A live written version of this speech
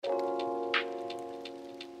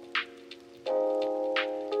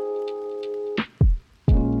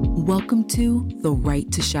Welcome to The Right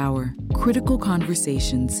to Shower, critical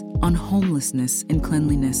conversations on homelessness and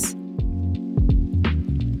cleanliness.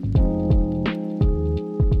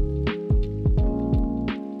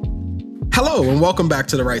 Hello, and welcome back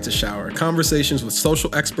to The Right to Shower, conversations with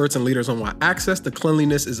social experts and leaders on why access to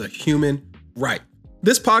cleanliness is a human right.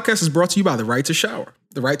 This podcast is brought to you by The Right to Shower.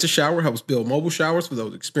 The Right to Shower helps build mobile showers for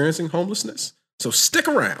those experiencing homelessness. So stick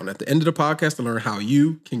around at the end of the podcast to learn how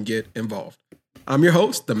you can get involved. I'm your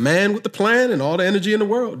host, the man with the plan and all the energy in the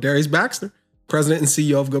world, Darius Baxter, president and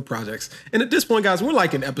CEO of Good Projects. And at this point, guys, we're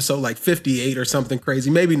like in episode like 58 or something crazy.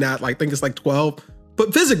 Maybe not, I think it's like 12.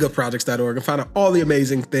 But visit goodprojects.org and find out all the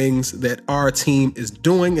amazing things that our team is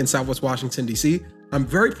doing in Southwest Washington, D.C. I'm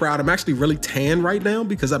very proud. I'm actually really tan right now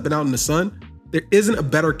because I've been out in the sun. There isn't a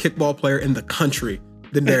better kickball player in the country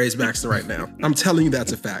than Darius Baxter right now. I'm telling you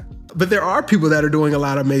that's a fact. But there are people that are doing a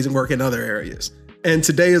lot of amazing work in other areas. And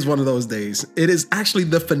today is one of those days. It is actually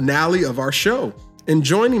the finale of our show. And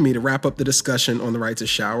joining me to wrap up the discussion on the right to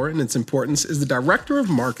shower and its importance is the Director of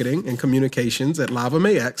Marketing and Communications at Lava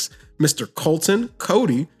May X, Mr. Colton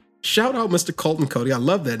Cody. Shout out Mr. Colton Cody. I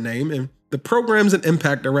love that name. And the Programs and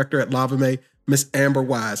Impact Director at Lava May, Miss Amber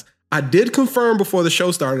Wise. I did confirm before the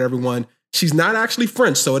show started, everyone, she's not actually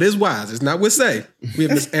French, so it is Wise. It's not Wissay. We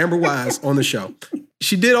have Miss Amber Wise on the show.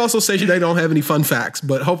 She did also say they don't have any fun facts,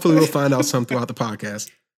 but hopefully we'll find out some throughout the podcast.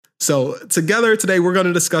 So together today, we're going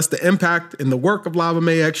to discuss the impact and the work of Lava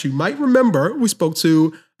May X. You might remember we spoke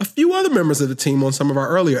to a few other members of the team on some of our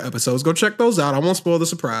earlier episodes. Go check those out. I won't spoil the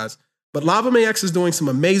surprise. But Lava May X is doing some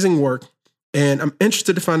amazing work, and I'm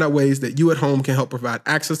interested to find out ways that you at home can help provide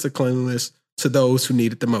access to cleanliness to those who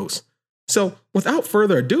need it the most. So without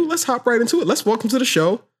further ado, let's hop right into it. Let's welcome to the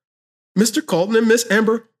show, Mr. Colton and Miss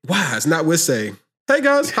Amber Wise, not Wissay. Hey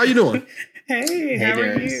guys, how you doing? Hey, how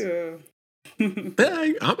are you?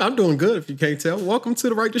 Hey, I'm doing good if you can't tell. Welcome to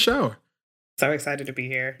The Right to Shower. So excited to be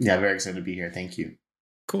here. Yeah, very excited to be here. Thank you.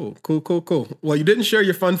 Cool. Well, you didn't share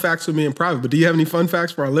your fun facts with me in private, but do you have any fun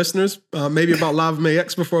facts for our listeners, maybe about Lava May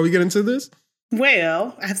X before we get into this?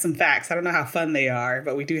 Well, I have some facts. I don't know how fun they are,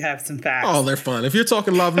 but we do have some facts. Oh, they're fun. If you're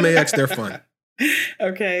talking Lava May X, they're fun.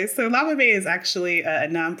 Okay, so Lava May is actually a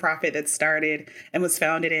nonprofit that started and was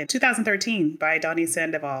founded in 2013 by Donnie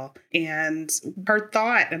Sandoval. And her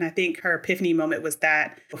thought, and I think her epiphany moment was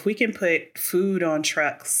that if we can put food on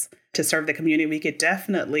trucks to serve the community, we could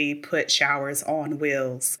definitely put showers on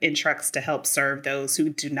wheels in trucks to help serve those who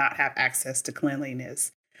do not have access to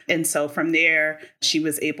cleanliness. And so from there, she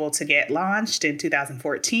was able to get launched in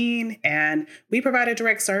 2014. And we provided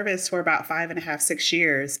direct service for about 5.5, 6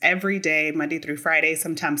 years, every day, Monday through Friday,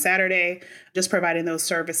 sometimes Saturday, just providing those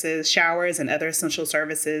services, showers and other essential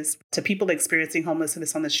services to people experiencing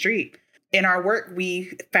homelessness on the street. In our work,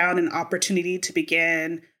 we found an opportunity to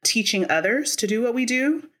begin teaching others to do what we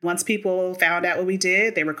do. Once people found out what we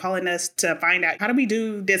did, they were calling us to find out, how do we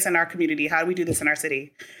do this in our community? How do we do this in our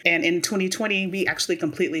city? And in 2020, we actually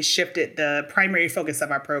completely shifted the primary focus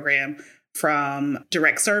of our program from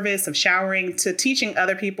direct service of showering to teaching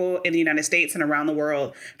other people in the United States and around the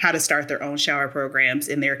world how to start their own shower programs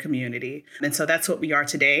in their community. And so that's what we are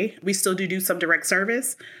today. We still do some direct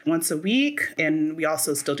service once a week, and we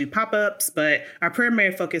also still do pop-ups, but our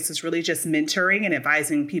primary focus is really just mentoring and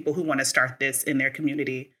advising people who want to start this in their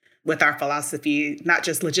community with our philosophy, not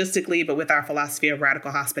just logistically, but with our philosophy of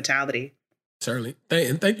radical hospitality. Certainly.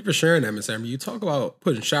 And thank you for sharing that, Miss Amber. You talk about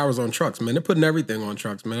putting showers on trucks, man. They're putting everything on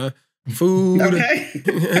trucks, man. Food, okay.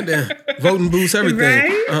 Voting booths, everything.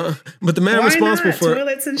 Right? But the man Why responsible not? for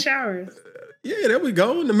Toilets and showers. Yeah, there we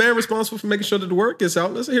go. And the man responsible for making sure that the work gets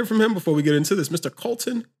out. Let's hear from him before we get into this. Mr.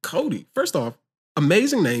 Colton Cody. First off,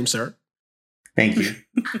 amazing name, sir. Thank you.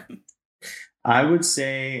 I would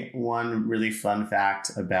say one really fun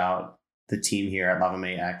fact about the team here at Lava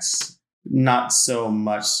May X, not so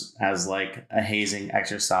much as like a hazing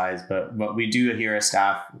exercise, but what we do here as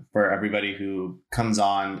staff for everybody who comes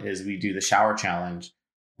on is we do the shower challenge,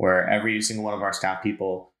 where every single one of our staff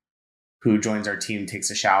people who joins our team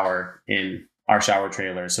takes a shower in our shower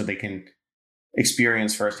trailer so they can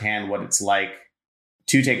experience firsthand what it's like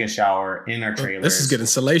to take a shower in our trailers. This is getting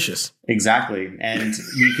salacious. Exactly. And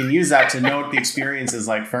we can use that to know what the experience is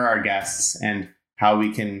like for our guests and how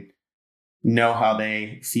we can know how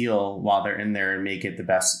they feel while they're in there and make it the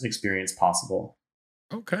best experience possible.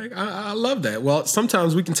 Okay. I love that. Well,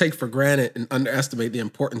 sometimes we can take for granted and underestimate the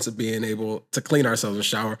importance of being able to clean ourselves and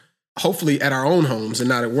shower, hopefully at our own homes and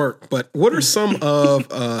not at work. But what are some of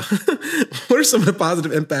the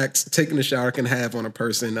positive impacts taking a shower can have on a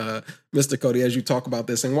person, Mr. Cody, as you talk about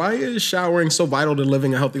this, and why is showering so vital to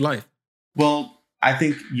living a healthy life? Well, I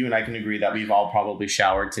think you and I can agree that we've all probably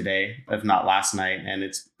showered today, if not last night. And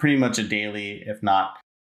it's pretty much a daily, if not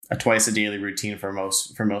a twice a daily routine for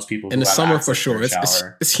most people. In the summer, for sure.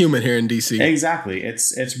 It's humid here in DC. Exactly.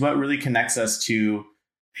 It's what really connects us to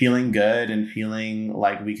feeling good and feeling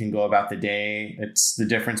like we can go about the day. It's the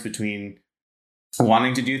difference between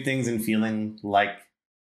wanting to do things and feeling like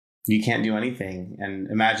you can't do anything.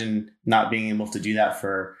 And imagine not being able to do that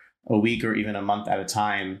for a week or even a month at a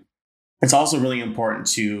time. It's also really important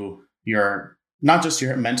to not just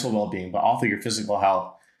your mental well-being, but also your physical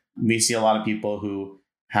health. We see a lot of people who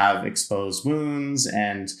have exposed wounds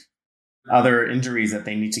and other injuries that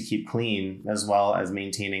they need to keep clean, as well as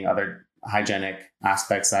maintaining other hygienic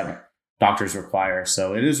aspects that doctors require.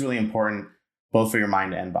 So it is really important both for your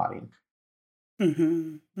mind and body.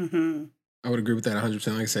 Mm-hmm. Mm-hmm. I would agree with that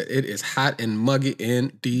 100%. Like I said, it is hot and muggy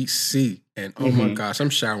in DC. And oh my gosh, I'm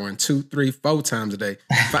showering 2, 3, 4 times a day.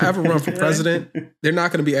 If I ever run for president, they're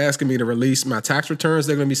not going to be asking me to release my tax returns.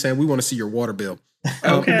 They're going to be saying, we want to see your water bill.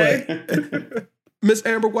 Okay. But Ms.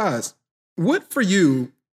 Amber Wise, what for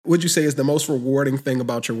you would you say is the most rewarding thing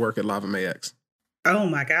about your work at Lava Mae X? Oh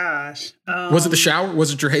my gosh. Was it the shower?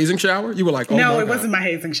 Was it your hazing shower? You were like, oh no, my it God. wasn't my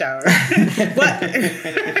hazing shower. But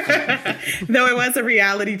no, it was a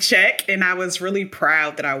reality check. And I was really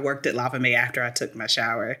proud that I worked at Lava Mae after I took my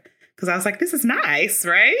shower. Because I was like, this is nice,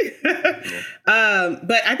 right?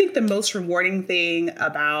 But I think the most rewarding thing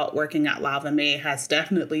about working at Lava Mae has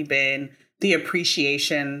definitely been the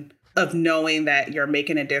appreciation of knowing that you're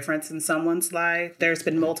making a difference in someone's life. There's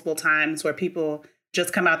been multiple times where people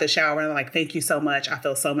just come out the shower and like, thank you so much. I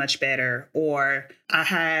feel so much better. Or I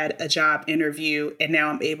had a job interview and now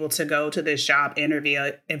I'm able to go to this job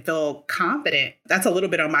interview and feel confident. That's a little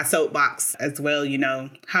bit on my soapbox as well. You know,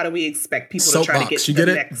 how do we expect people to try to get to the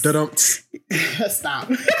next? You get it? Stop.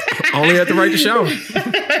 Only at the right to shower.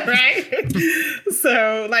 Right?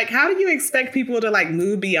 So like, how do you expect people to like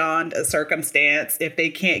move beyond a circumstance if they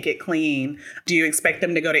can't get clean? Do you expect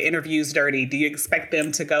them to go to interviews dirty? Do you expect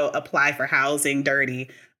them to go apply for housing dirty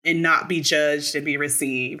and not be judged and be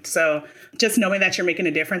received? So just knowing that you're making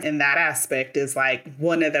a difference in that aspect is like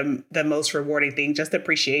one of the most rewarding things, just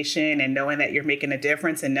appreciation and knowing that you're making a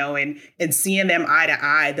difference and knowing and seeing them eye to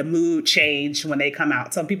eye, the mood change when they come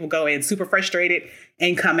out. Some people go in super frustrated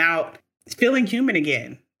and come out feeling human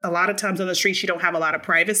again. A lot of times on the streets, you don't have a lot of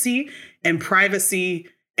privacy and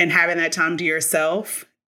having that time to yourself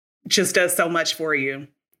just does so much for you.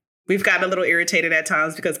 We've gotten a little irritated at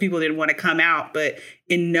times because people didn't want to come out. But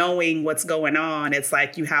in knowing what's going on, it's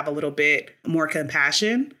like you have a little bit more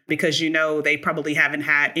compassion because, you know, they probably haven't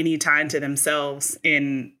had any time to themselves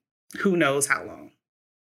in who knows how long.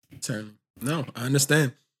 Certainly. No, I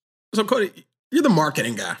understand. So, Cody, you're the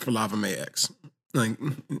marketing guy for Lava Mae X. Like,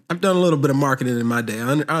 I've done a little bit of marketing in my day.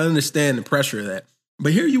 I understand the pressure of that.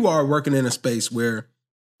 But here you are working in a space where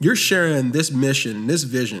you're sharing this mission, this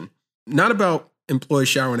vision, not about employees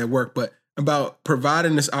showering at work, but about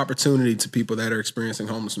providing this opportunity to people that are experiencing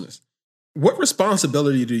homelessness. What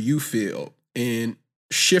responsibility do you feel in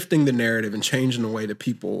shifting the narrative and changing the way that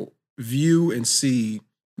people view and see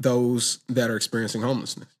those that are experiencing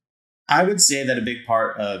homelessness? I would say that a big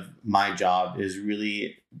part of my job is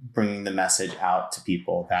really bringing the message out to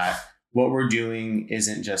people that what we're doing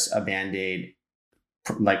isn't just a Band-Aid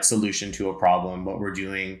like solution to a problem. What we're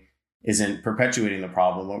doing isn't perpetuating the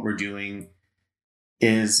problem. What we're doing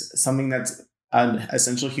is something that's an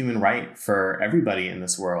essential human right for everybody in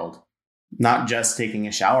this world. Not just taking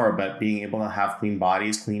a shower, but being able to have clean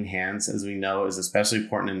bodies, clean hands, as we know is especially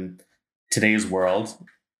important in today's world.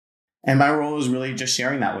 And my role is really just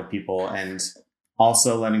sharing that with people and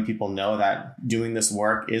also letting people know that doing this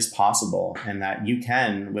work is possible and that you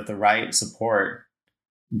can, with the right support,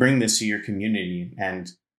 bring this to your community. And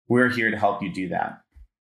we're here to help you do that.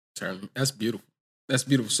 Certainly. That's beautiful. That's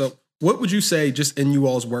beautiful. So what would you say just in you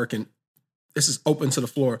all's work, and this is open to the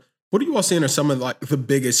floor, what are you all seeing are some of like the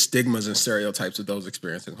biggest stigmas and stereotypes of those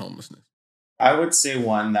experiencing homelessness? I would say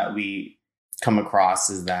one that we come across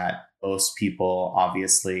is that most people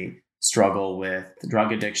obviously struggle with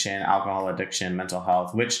drug addiction, alcohol addiction, mental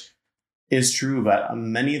health, which is true. But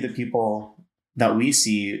many of the people that we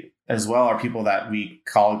see as well are people that we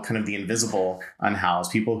call kind of the invisible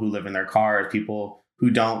unhoused, people who live in their cars, people who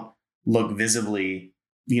don't look visibly,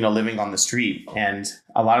 living on the street. And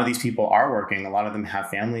a lot of these people are working. A lot of them have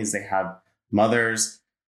families. They have mothers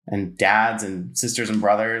and dads and sisters and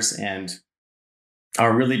brothers and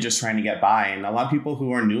are really just trying to get by. And a lot of people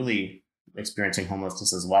who are newly experiencing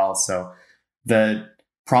homelessness as well. So the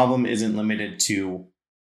problem isn't limited to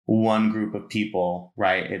one group of people,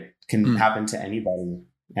 right? It can happen to anybody.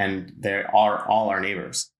 And they are all our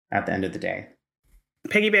neighbors at the end of the day.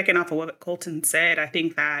 Piggybacking off of what Colton said, I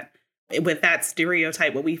think that with that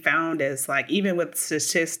stereotype, what we found is like, even with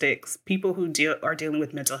statistics, people who are dealing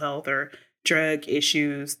with mental health or drug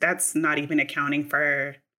issues, that's not even accounting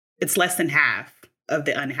for, it's less than half of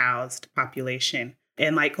the unhoused population.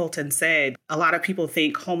 And like Colton said, a lot of people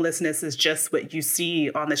think homelessness is just what you see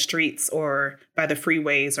on the streets or by the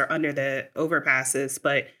freeways or under the overpasses.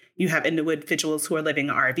 But you have individuals who are living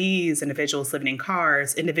in RVs, individuals living in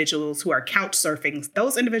cars, individuals who are couch surfing.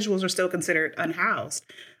 Those individuals are still considered unhoused.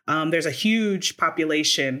 There's a huge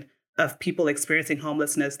population of people experiencing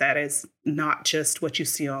homelessness that is not just what you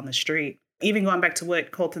see on the street. Even going back to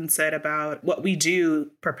what Colton said about what we do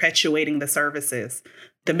perpetuating the services.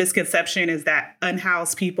 The misconception is that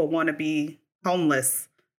unhoused people want to be homeless.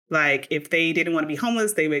 Like if they didn't want to be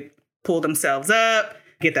homeless, they would pull themselves up,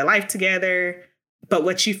 get their life together. But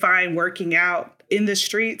what you find working out in the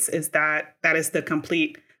streets is that is the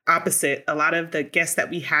complete opposite. A lot of the guests that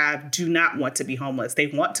we have do not want to be homeless. They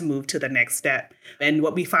want to move to the next step. And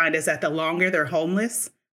what we find is that the longer they're homeless,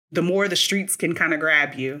 the more the streets can kind of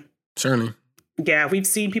grab you. Certainly. Yeah, we've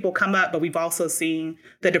seen people come up, but we've also seen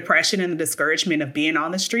the depression and the discouragement of being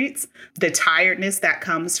on the streets, the tiredness that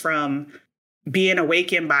comes from being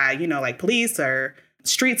awakened by, like police or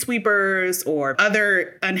street sweepers or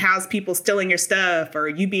other unhoused people stealing your stuff or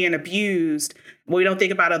you being abused. We don't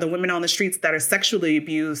think about other women on the streets that are sexually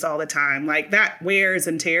abused all the time. Like that wears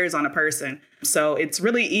and tears on a person. So it's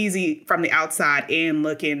really easy from the outside in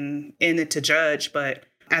looking in it to judge, but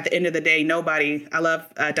at the end of the day, I love,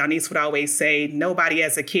 Donise would always say, nobody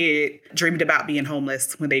as a kid dreamed about being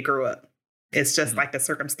homeless when they grew up. It's just like the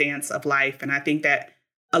circumstance of life. And I think that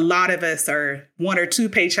a lot of us are 1 or 2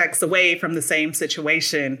 paychecks away from the same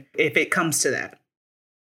situation if it comes to that.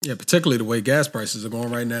 Yeah, particularly the way gas prices are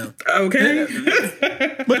going right now. Okay.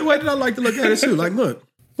 But the way that I like to look at it too, like, look,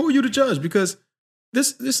 who are you to judge? Because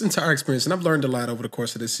this entire experience, and I've learned a lot over the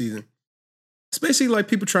course of this season, it's basically like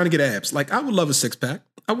people trying to get abs. Like, I would love a 6-pack.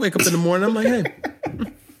 I wake up in the morning, I'm like, hey,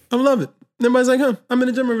 I love it. And everybody's like, I'm in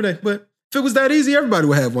the gym every day. But if it was that easy, everybody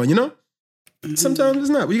would have one, Mm-hmm. Sometimes it's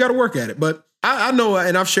not. Well, you got to work at it. But I know,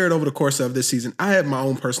 and I've shared over the course of this season, I had my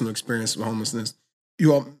own personal experience with homelessness.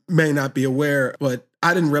 You all may not be aware, but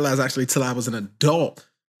I didn't realize actually till I was an adult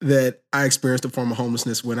that I experienced a form of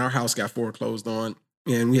homelessness when our house got foreclosed on.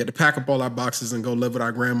 And we had to pack up all our boxes and go live with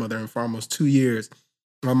our grandmother. And for almost 2 years,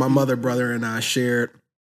 my mother, brother, and I shared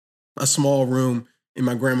a small room in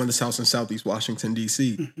my grandmother's house in Southeast Washington,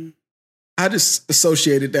 D.C. Mm-hmm. I just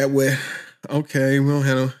associated that with, okay, we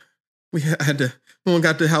don't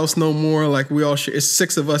got the house no more. Like we all share. It's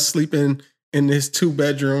 6 of us sleeping in this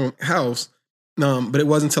 2-bedroom house. But it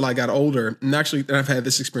wasn't until I got older, and actually I've had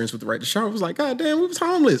this experience with the right to shower. I was like, God damn, we was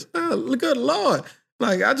homeless. Oh, good Lord.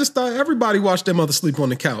 Like I just thought everybody watched their mother sleep on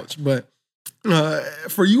the couch. But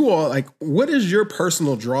for you all, like, what is your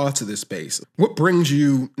personal draw to this space? What brings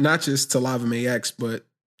you not just to Lava Mae X, but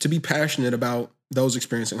to be passionate about those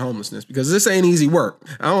experiencing homelessness? Because this ain't easy work.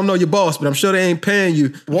 I don't know your boss, but I'm sure they ain't paying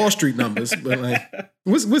you Wall Street numbers. But like,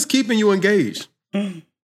 what's keeping you engaged?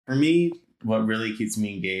 For me, what really keeps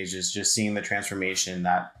me engaged is just seeing the transformation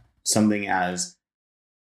that something as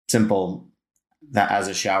simple that as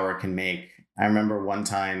a shower can make. I remember one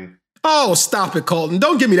time. Oh, stop it, Colton.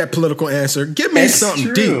 Don't give me that political answer. Give me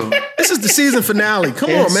something deep. This is the season finale. Come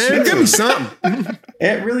on, man. True. Give me something.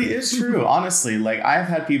 It really is true. Honestly, like I've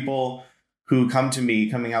had people who come to me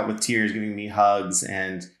coming out with tears, giving me hugs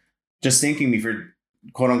and just thanking me for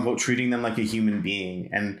quote unquote treating them like a human being.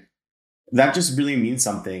 And that just really means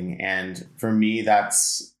something. And for me, I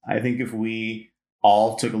think if we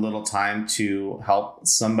all took a little time to help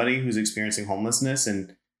somebody who's experiencing homelessness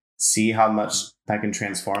and see how much that can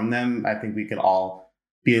transform them, I think we could all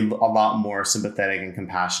be a lot more sympathetic and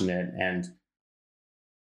compassionate and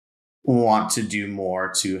want to do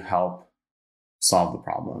more to help solve the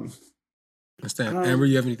problem. Amber,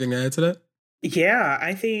 you have anything to add to that? Yeah,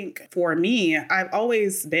 I think for me, I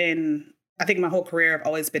think my whole career I've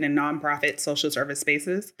always been in nonprofit social service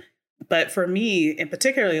spaces. But for me, and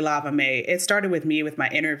particularly Lava Mae, it started with me with my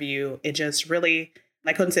interview. It just really,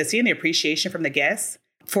 like Colton said, seeing the appreciation from the guests.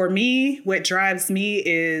 For me, what drives me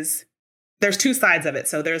is there's 2 sides of it.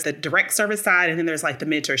 So there's the direct service side and then there's like the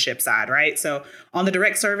mentorship side, right? So on the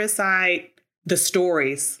direct service side, the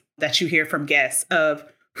stories that you hear from guests of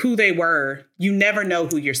who they were, you never know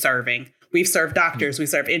who you're serving. We've served doctors, we've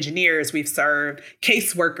served engineers, we've served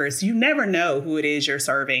caseworkers. You never know who it is you're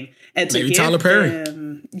serving. And to maybe Tyler Perry.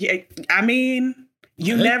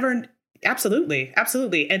 Never. Absolutely.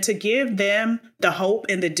 Absolutely. And to give them the hope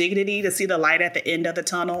and the dignity to see the light at the end of the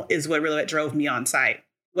tunnel is what really drove me on site.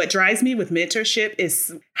 What drives me with mentorship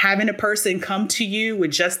is having a person come to you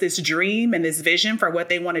with just this dream and this vision for what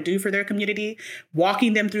they want to do for their community,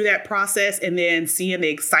 walking them through that process, and then seeing the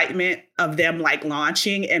excitement of them like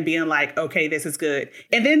launching and being like, okay, this is good.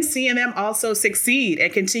 And then seeing them also succeed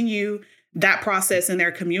and continue that process in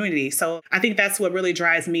their community. So I think that's what really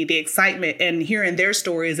drives me, the excitement and hearing their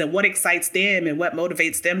stories and what excites them and what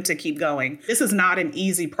motivates them to keep going. This is not an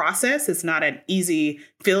easy process. It's not an easy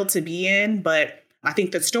field to be in, but I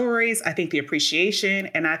think the stories, I think the appreciation,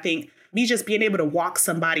 and I think me just being able to walk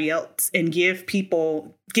somebody else and giving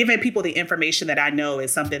people the information that I know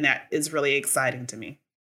is something that is really exciting to me.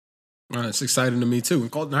 It's exciting to me too.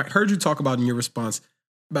 And Colton, I heard you talk about in your response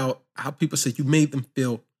about how people say you made them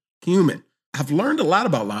feel human. I've learned a lot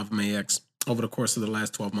about Lava May X over the course of the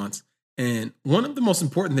last 12 months. And one of the most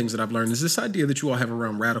important things that I've learned is this idea that you all have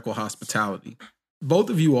around radical hospitality.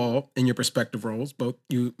 Both of you all in your respective roles, both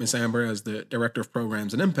you, Ms. Amber, as the Director of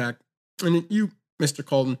Programs and Impact, and you, Mr.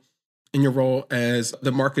 Colton, in your role as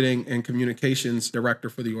the Marketing and Communications Director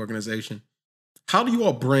for the organization. How do you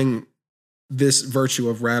all bring this virtue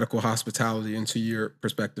of radical hospitality into your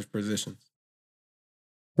respective positions?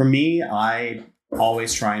 For me, I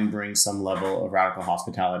always try and bring some level of radical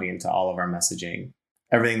hospitality into all of our messaging.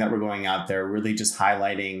 Everything that we're going out there, really just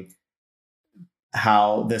highlighting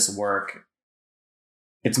how this work,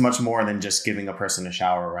 it's much more than just giving a person a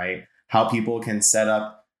shower, right? How people can set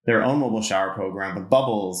up their own mobile shower program with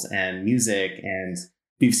bubbles and music. And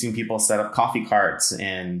we've seen people set up coffee carts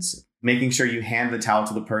and making sure you hand the towel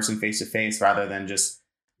to the person face to face rather than just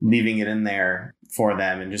leaving it in there for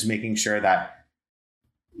them, and just making sure that,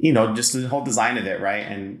 just the whole design of it, right?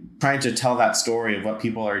 And trying to tell that story of what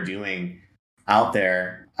people are doing out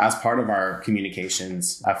there as part of our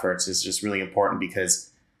communications efforts is just really important,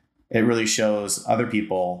 because it really shows other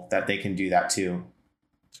people that they can do that too.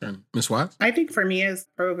 Sure. Ms. Watts? I think for me as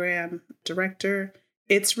program director,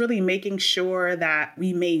 it's really making sure that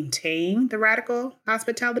we maintain the radical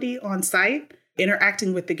hospitality on site,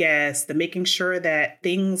 interacting with the guests, the making sure that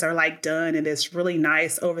things are like done in this really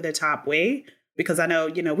nice over the top way. Because I know,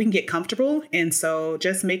 we can get comfortable. And so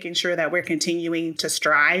just making sure that we're continuing to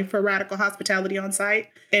strive for radical hospitality on site.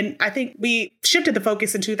 And I think we shifted the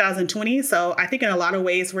focus in 2020. So I think in a lot of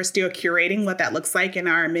ways, we're still curating what that looks like in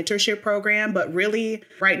our mentorship program. But really,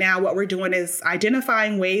 right now, what we're doing is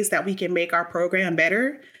identifying ways that we can make our program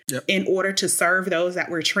better. Yep. In order to serve those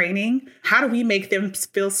that we're training. How do we make them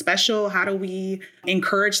feel special? How do we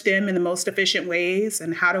encourage them in the most efficient ways?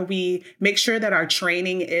 And how do we make sure that our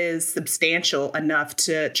training is substantial enough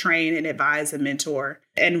to train and advise and mentor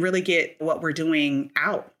and really get what we're doing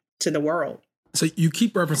out to the world? So you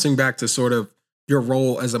keep referencing back to sort of your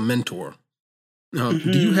role as a mentor. Do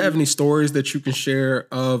you have any stories that you can share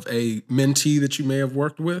of a mentee that you may have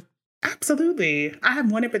worked with? Absolutely. I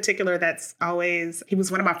have one in particular he was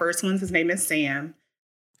one of my first ones. His name is Sam.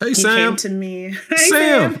 Hey, Sam. He came to me. Hey,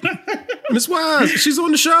 Sam. Miss Wise, she's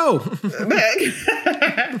on the show.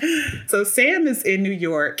 So Sam is in New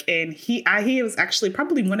York, and he was actually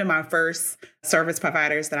probably one of my first service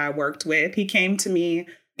providers that I worked with. He came to me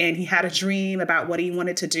and he had a dream about what he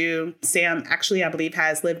wanted to do. Sam actually, I believe,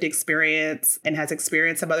 has lived experience and has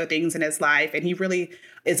experienced some other things in his life. And he really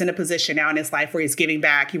is in a position now in his life where he's giving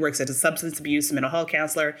back. He works as a substance abuse, mental health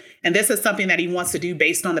counselor. And this is something that he wants to do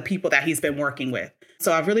based on the people that he's been working with.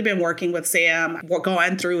 So I've really been working with Sam,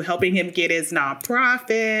 going through helping him get his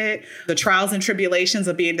nonprofit, the trials and tribulations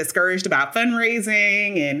of being discouraged about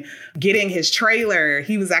fundraising and getting his trailer.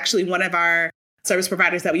 He was actually one of our service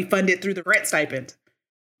providers that we funded through the rent stipend.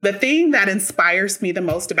 The thing that inspires me the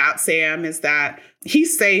most about Sam is that he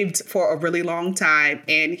saved for a really long time,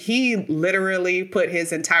 and he literally put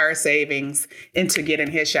his entire savings into getting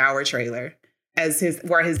his shower trailer as his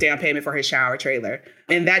down payment for his shower trailer.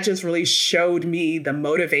 And that just really showed me the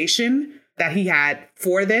motivation that he had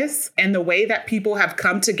for this, and the way that people have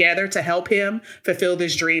come together to help him fulfill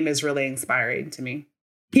this dream is really inspiring to me.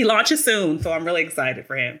 He launches soon, so I'm really excited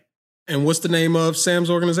for him. And what's the name of Sam's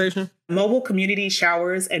organization? Mobile Community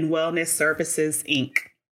Showers and Wellness Services, Inc.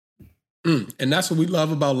 And that's what we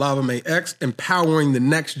love about Lava May X, empowering the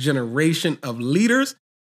next generation of leaders.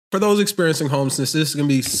 For those experiencing homelessness, this is going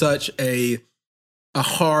to be such a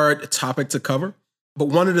hard topic to cover. But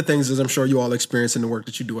one of the things is, I'm sure you all experience in the work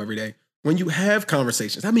that you do every day, when you have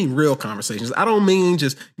conversations, I mean real conversations. I don't mean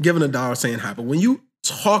just giving a dollar saying hi, but when you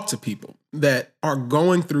talk to people that are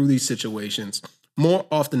going through these situations, more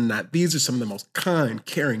often than not, these are some of the most kind,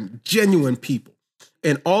 caring, genuine people.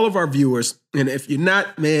 And all of our viewers, and if you're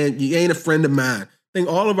not, man, you ain't a friend of mine, I think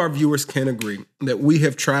all of our viewers can agree that we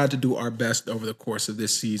have tried to do our best over the course of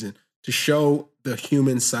this season to show the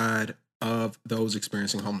human side of those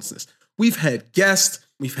experiencing homelessness. We've had guests,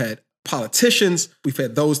 we've had politicians, we've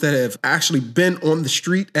had those that have actually been on the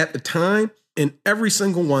street at the time. And every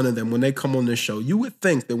single one of them, when they come on this show, you would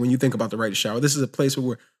think that when you think about the Right to Shower, this is a place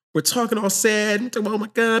where we're talking all sad, and talking about, oh my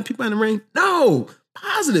God, people in the rain. No,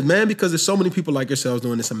 positive, man, because there's so many people like yourselves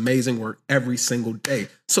doing this amazing work every single day.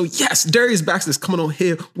 So yes, Darius Baxter's coming on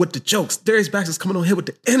here with the jokes. Darius Baxter's coming on here with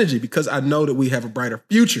the energy, because I know that we have a brighter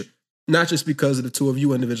future, not just because of the two of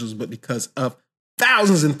you individuals, but because of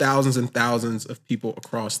thousands and thousands and thousands of people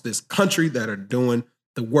across this country that are doing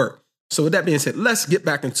the work. So with that being said, let's get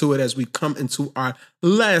back into it as we come into our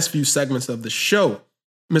last few segments of the show.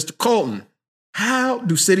 Mr. Colton, how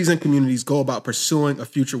do cities and communities go about pursuing a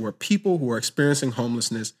future where people who are experiencing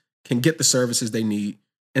homelessness can get the services they need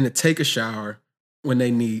and to take a shower when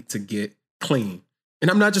they need to get clean?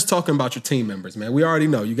 And I'm not just talking about your team members, man. We already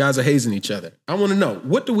know you guys are hazing each other. I want to know,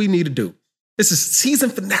 what do we need to do? This is season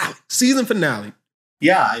finale.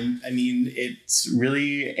 Yeah, I mean, it's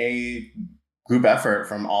really a group effort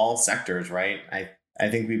from all sectors, right? I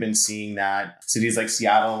think we've been seeing that cities like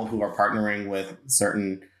Seattle, who are partnering with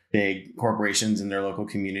certain big corporations in their local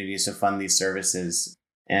communities to fund these services.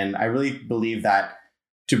 And I really believe that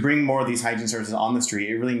to bring more of these hygiene services on the street,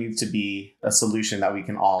 it really needs to be a solution that we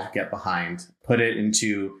can all get behind. Put it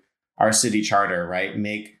into our city charter, right?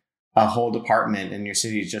 Make a whole department in your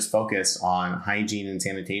city just focus on hygiene and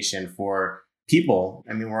sanitation for people.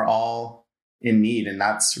 I mean, we're all in need, and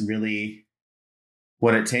that's really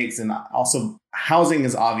what it takes. And also, housing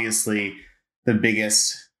is obviously the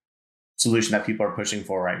biggest solution that people are pushing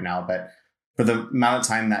for right now. But for the amount of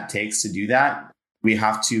time that takes to do that, we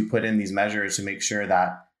have to put in these measures to make sure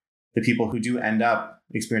that the people who do end up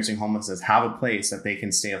experiencing homelessness have a place that they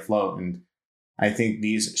can stay afloat. And I think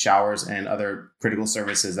these showers and other critical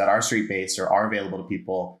services that are street-based or are available to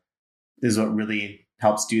people is what really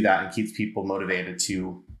helps do that and keeps people motivated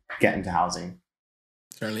to get into housing.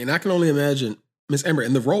 Certainly. And I can only imagine, Ms. Amber,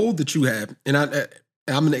 in the role that you have, and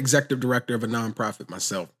I'm an executive director of a nonprofit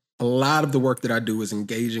myself, a lot of the work that I do is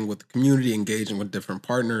engaging with the community, engaging with different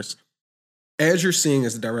partners. As you're seeing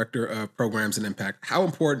as the director of programs and impact, how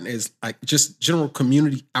important is like just general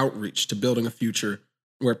community outreach to building a future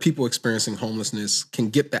where people experiencing homelessness can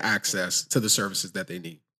get the access to the services that they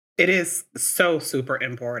need? It is so super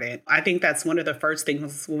important. I think that's one of the first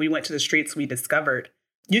things when we went to the streets we discovered.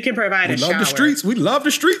 You can provide a shower. We love the streets. We love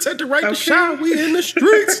the streets at the Right to Shower. We in the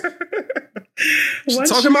streets.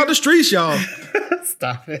 Talking about the streets, y'all.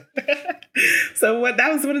 Stop it. So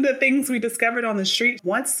that was one of the things we discovered on the street.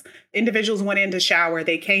 Once individuals went in to shower,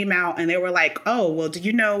 they came out and they were like, oh, well, do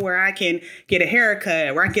you know where I can get a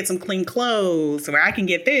haircut, where I can get some clean clothes, where I can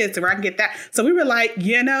get this, where I can get that? So we were like,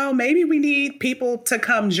 maybe we need people to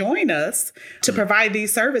come join us to provide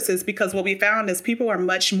these services, because what we found is people are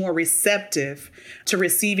much more receptive to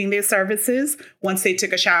receiving these services once they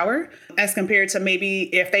took a shower, as compared to maybe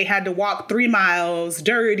if they had to walk 3 miles,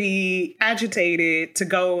 dirty, agitated, to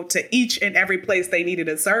go to each and every place they needed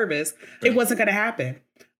a service. It wasn't going to happen.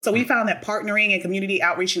 So we found that partnering and community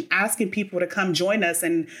outreach and asking people to come join us,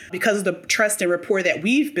 and because of the trust and rapport that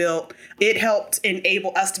we've built, it helped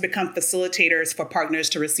enable us to become facilitators for partners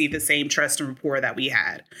to receive the same trust and rapport that we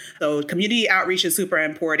had. So community outreach is super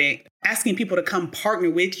important. Asking people to come partner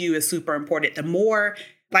with you is super important. The more,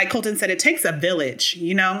 like Colton said, it takes a village,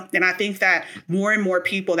 and I think that more and more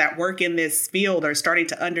people that work in this field are starting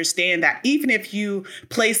to understand that even if you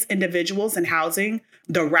place individuals in housing,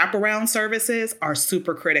 the wraparound services are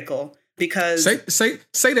super critical. Because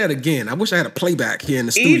say that again. I wish I had a playback here in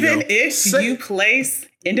the studio. Even if you place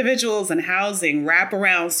individuals in housing,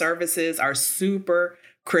 wraparound services are super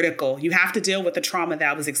critical. You have to deal with the trauma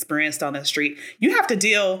that was experienced on the street. You have to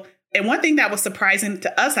deal. And one thing that was surprising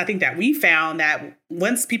to us, I think that we found that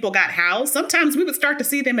once people got housed, sometimes we would start to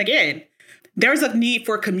see them again. There's a need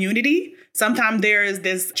for community. Sometimes there is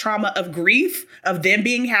this trauma of grief of them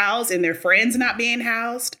being housed and their friends not being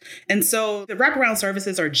housed. And so the wraparound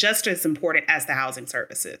services are just as important as the housing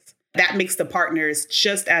services. That makes the partners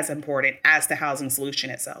just as important as the housing solution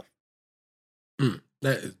itself.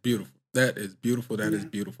 That is beautiful. That is beautiful. That is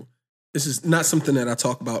beautiful. This is not something that I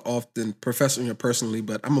talk about often professionally or personally,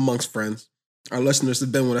 but I'm amongst friends. Our listeners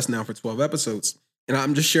have been with us now for 12 episodes. And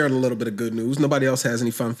I'm just sharing a little bit of good news. Nobody else has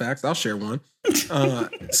any fun facts. I'll share one.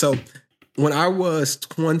 So when I was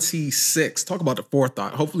 26, talk about the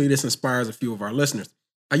forethought. Hopefully this inspires a few of our listeners.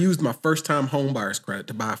 I used my first-time home buyer's credit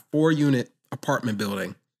to buy a 4-unit apartment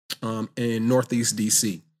building in Northeast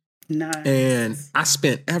DC. Nice. And I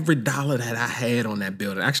spent every dollar that I had on that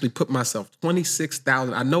building. I actually put myself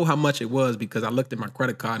 $26,000. I know how much it was because I looked at my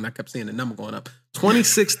credit card and I kept seeing the number going up.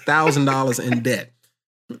 $26,000 in debt.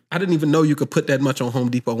 I didn't even know you could put that much on Home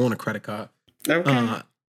Depot on a credit card. Okay.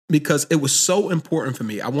 Because it was so important for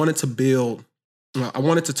me. I wanted to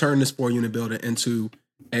turn this 4-unit building into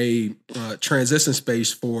a transition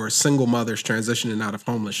space for single mothers transitioning out of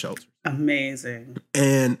homeless shelters. Amazing.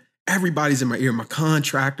 And everybody's in my ear,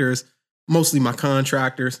 mostly my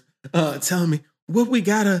contractors, telling me, why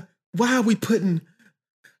are we putting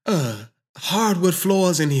hardwood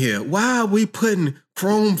floors in here? Why are we putting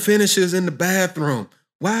chrome finishes in the bathroom?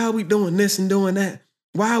 Why are we doing this and doing that?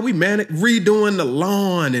 Why are we redoing the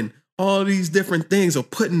lawn and all these different things, or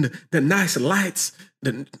putting the nice lights?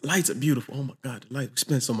 The lights are beautiful. Oh my God, the lights, we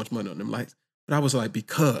spend so much money on them lights. But I was like,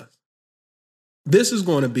 because this is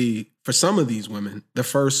going to be, for some of these women, the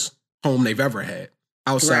first home they've ever had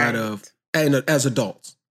outside of, and as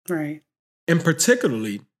adults. Right. And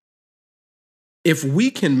particularly, if we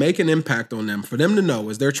can make an impact on them, for them to know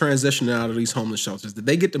as they're transitioning out of these homeless shelters, that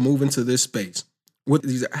they get to move into this space with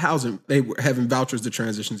these housing, they were having vouchers to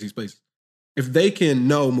transition to these spaces. If they can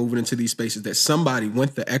know moving into these spaces that somebody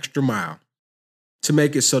went the extra mile to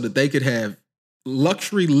make it so that they could have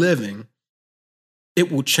luxury living,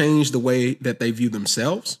 it will change the way that they view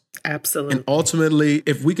themselves. Absolutely. And ultimately,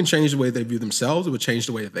 if we can change the way they view themselves, it will change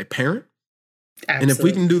the way that they parent. Absolutely. And if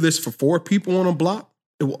we can do this for 4 people on a block,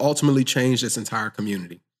 it will ultimately change this entire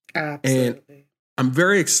community. Absolutely. And I'm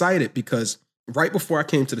very excited because right before I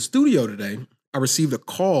came to the studio today, I received a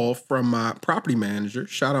call from my property manager.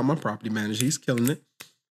 Shout out my property manager. He's killing it.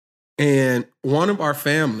 And one of our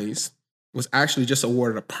families was actually just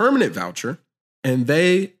awarded a permanent voucher, and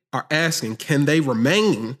they are asking, can they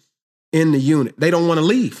remain in the unit? They don't want to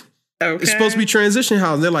leave. Okay. It's supposed to be transition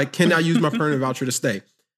housing. They're like, can I use my permanent voucher to stay?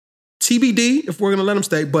 TBD if we're going to let them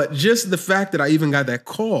stay. But just the fact that I even got that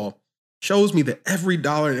call shows me that every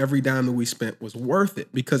dollar and every dime that we spent was worth it,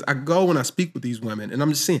 because I go and I speak with these women and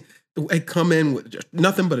I'm just seeing they come in with just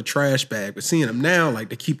nothing but a trash bag, but seeing them now, like,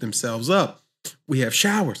 they keep themselves up. We have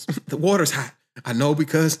showers. The water's hot. I know,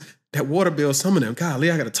 because that water bill, some of them, golly,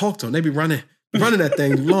 I got to talk to them. They be running that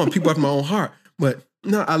thing long. People have my own heart. But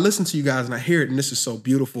no, I listen to you guys and I hear it, and this is so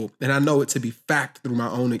beautiful. And I know it to be fact through my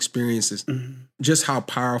own experiences, just how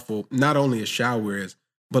powerful not only a shower is,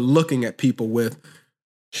 but looking at people with,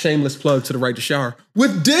 shameless plug to the Right to Shower,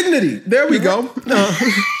 with dignity. There we go.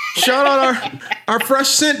 Shout out our fresh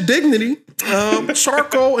scent Dignity,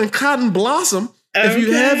 charcoal and cotton blossom.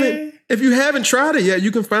 Okay. If you haven't tried it yet,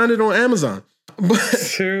 you can find it on Amazon. But,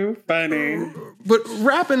 too funny. But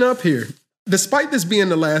wrapping up here, despite this being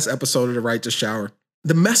the last episode of The Right to Shower,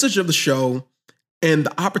 the message of the show and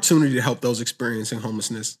the opportunity to help those experiencing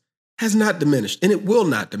homelessness has not diminished, and it will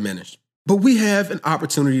not diminish. But we have an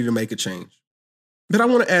opportunity to make a change. But I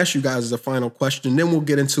want to ask you guys as a final question, then we'll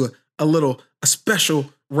get into a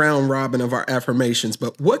special round robin of our affirmations.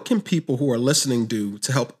 But what can people who are listening do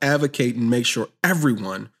to help advocate and make sure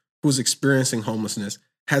everyone who's experiencing homelessness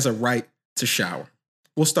has a right to shower?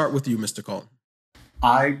 We'll start with you, Mr. Cole.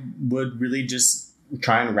 I would really just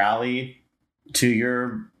try and rally to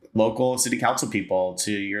your local city council people,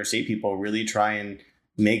 to your state people. Really try and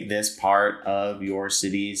make this part of your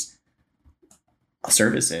city's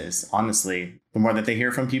services. Honestly, the more that they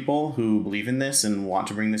hear from people who believe in this and want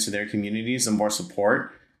to bring this to their communities, the more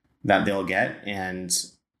support that they'll get, and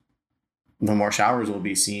the more showers we'll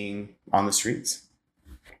be seeing on the streets.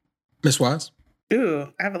 Miss Wise?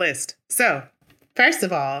 Ooh, I have a list. So, first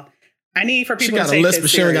of all, I need for people to take this She got a list, but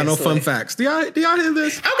she ain't got no seriously. fun facts. Do y'all hear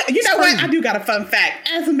this? Okay, you know what? I do got a fun fact.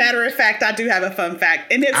 As a matter of fact, I do have a fun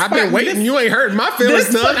fact. And I've been waiting. You ain't heard my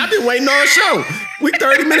feelings none. I've been waiting on a show. We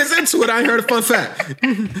 30 minutes into it. I ain't heard a fun fact.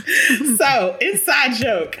 So, inside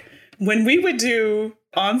joke. When we would do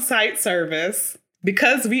on-site service,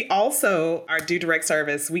 because we also are do direct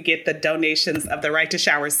service, we get the donations of the Right to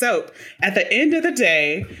Shower soap. At the end of the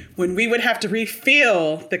day, when we would have to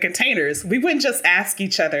refill the containers, we wouldn't just ask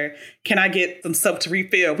each other, can I get some soap to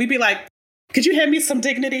refill? We'd be like, could you hand me some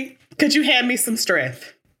dignity? Could you hand me some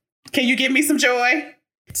strength? Can you give me some joy?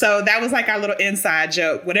 So that was like our little inside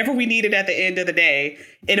joke. Whatever we needed at the end of the day,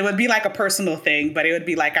 and it would be like a personal thing, but it would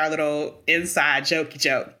be like our little inside jokey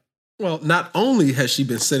joke. Well, not only has she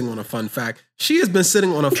been sitting on a fun fact, she has been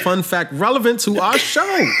sitting on a fun fact relevant to our show.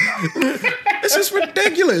 It's just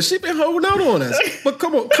ridiculous. She's been holding out on us. But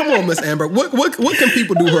come on, Miss Amber. What can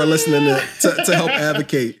people do who are listening to help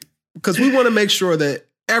advocate? Because we want to make sure that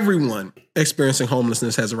everyone experiencing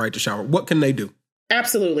homelessness has a right to shower. What can they do?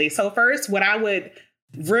 Absolutely. So first, what I would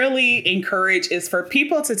really encourage is for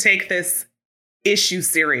people to take this issue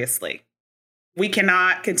seriously. We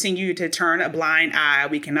cannot continue to turn a blind eye.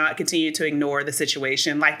 We cannot continue to ignore the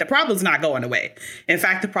situation. Like, the problem's not going away. In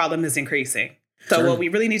fact, the problem is increasing. So what we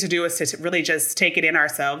really need to do is to really just take it in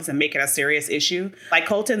ourselves and make it a serious issue. Like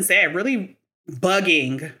Colton said, really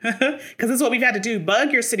bugging, because this is what we've had to do.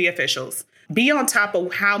 Bug your city officials. Be on top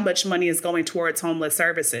of how much money is going towards homeless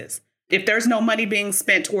services. If there's no money being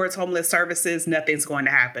spent towards homeless services, nothing's going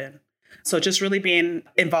to happen. So just really being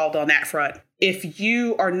involved on that front. If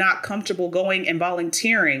you are not comfortable going and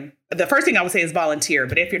volunteering, the first thing I would say is volunteer.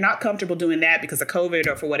 But if you're not comfortable doing that because of COVID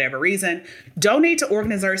or for whatever reason, donate to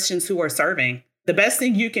organizations who are serving. The best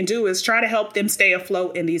thing you can do is try to help them stay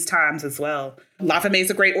afloat in these times as well. LaFame is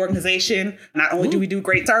a great organization. Not only do we do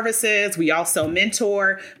great services, we also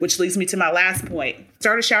mentor, which leads me to my last point.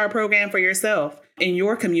 Start a shower program for yourself in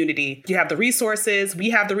your community. You have the resources. We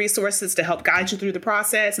have the resources to help guide you through the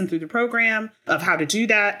process and through the program of how to do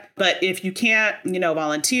that. But if you can't,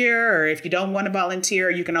 volunteer, or if you don't want to volunteer,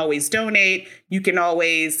 you can always donate. You can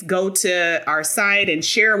always go to our site and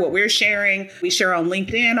share what we're sharing. We share on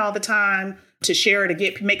LinkedIn all the time to share,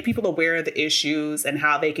 to make people aware of the issues and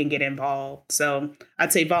how they can get involved. So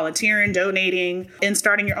I'd say volunteering, donating, and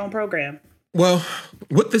starting your own program. Well,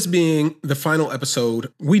 with this being the final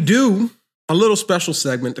episode, we do a little special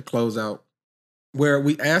segment to close out where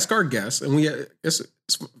we ask our guests, and it's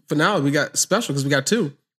finale, we got special because we got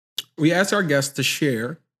two. We ask our guests to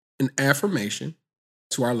share an affirmation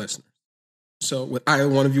to our listeners. So would either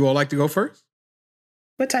one of you all like to go first?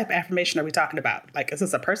 What type of affirmation are we talking about? Like, is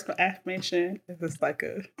this a personal affirmation? Is this like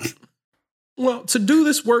a... Well, to do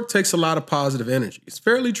this work takes a lot of positive energy. It's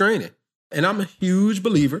fairly draining. And I'm a huge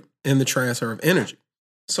believer in the transfer of energy.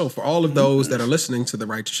 So for all of those that are listening to the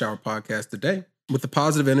Right to Shower podcast today, with the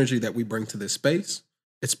positive energy that we bring to this space,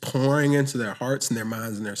 it's pouring into their hearts and their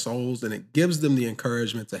minds and their souls, and it gives them the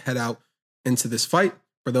encouragement to head out into this fight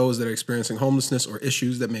for those that are experiencing homelessness or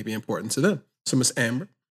issues that may be important to them. So Miss Amber,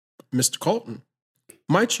 Mr. Colton,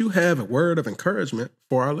 might you have a word of encouragement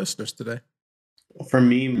for our listeners today? For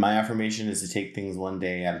me, my affirmation is to take things one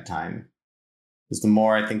day at a time. Because the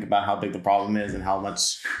more I think about how big the problem is and how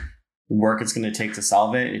much work it's going to take to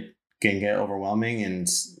solve it, it can get overwhelming and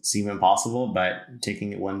seem impossible. But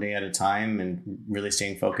taking it one day at a time and really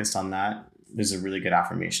staying focused on that is a really good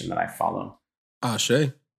affirmation that I follow.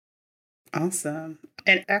 Ashe. Awesome.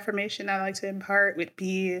 An affirmation I like to impart would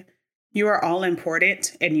be, you are all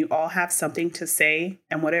important and you all have something to say.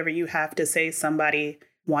 And whatever you have to say, somebody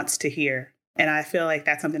wants to hear. And I feel like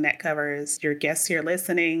that's something that covers your guests here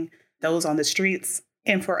listening, those on the streets.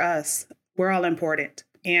 And for us, we're all important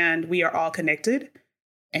and we are all connected.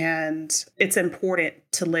 And it's important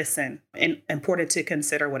to listen and important to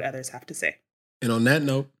consider what others have to say. And on that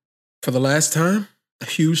note, for the last time, a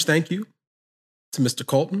huge thank you to Mr.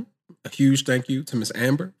 Colton. A huge thank you to Miss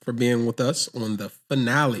Amber for being with us on the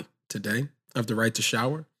finale today of The Right to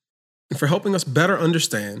Shower, and for helping us better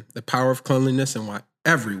understand the power of cleanliness and why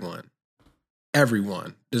everyone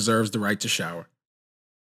deserves the right to shower.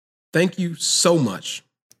 Thank you so much.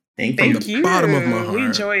 Thank you. From the bottom of my heart. We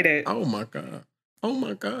enjoyed it. Oh my God.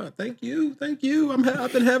 Thank you.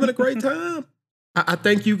 I've been having a great time. I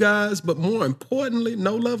thank you guys, but more importantly,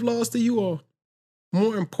 no love lost to you all.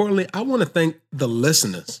 More importantly, I want to thank the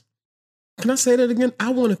listeners. Can I say that again?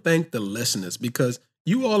 I want to thank the listeners because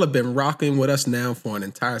you all have been rocking with us now for an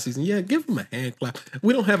entire season. Yeah, give them a hand clap.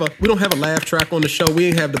 We don't have a laugh track on the show. We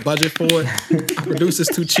ain't have the budget for it. Our producer's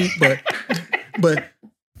too cheap, but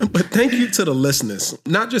thank you to the listeners,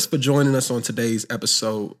 not just for joining us on today's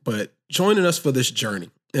episode, but joining us for this journey.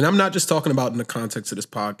 And I'm not just talking about in the context of this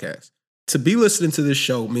podcast. To be listening to this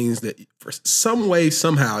show means that for some way,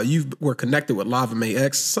 somehow, you were connected with LaFame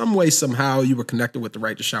X. Some way, somehow, you were connected with the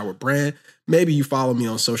Right to Shower brand. Maybe you follow me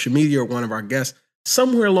on social media or one of our guests.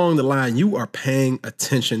 Somewhere along the line, you are paying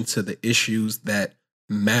attention to the issues that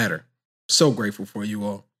matter. So grateful for you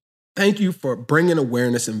all. Thank you for bringing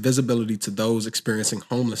awareness and visibility to those experiencing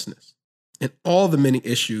homelessness and all the many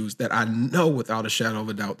issues that I know without a shadow of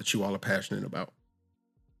a doubt that you all are passionate about.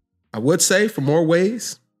 I would say for more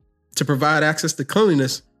ways to provide access to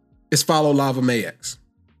cleanliness is follow LaFame X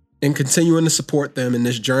and continuing to support them in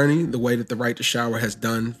this journey the way that the Right to Shower has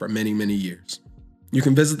done for many, many years. You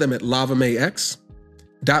can visit them at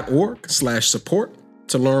lavamex.org/support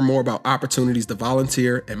to learn more about opportunities to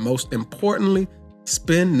volunteer and, most importantly,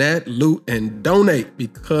 spend that loot and donate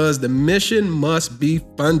because the mission must be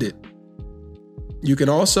funded. You can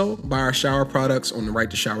also buy our shower products on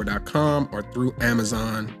therightToShower.com or through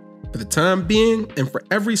Amazon. For the time being, and for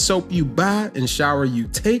every soap you buy and shower you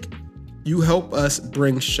take, you help us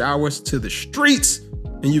bring showers to the streets.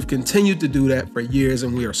 And you've continued to do that for years,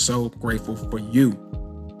 and we are so grateful for you.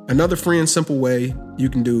 Another free and simple way you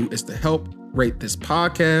can do is to help rate this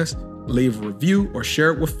podcast leave a review, or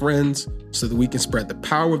share it with friends so that we can spread the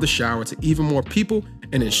power of the shower to even more people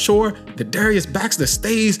and ensure that Darius Baxter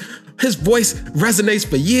stays, his voice resonates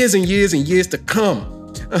for years and years and years to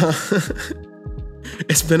come.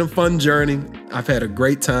 It's been a fun journey. I've had a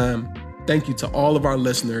great time. Thank you to all of our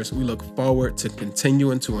listeners. We look forward to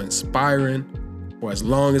continuing to inspiring for as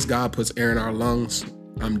long as God puts air in our lungs.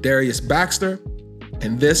 I'm Darius Baxter,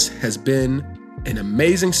 and this has been an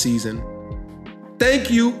amazing season.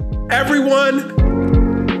 Thank you, everyone.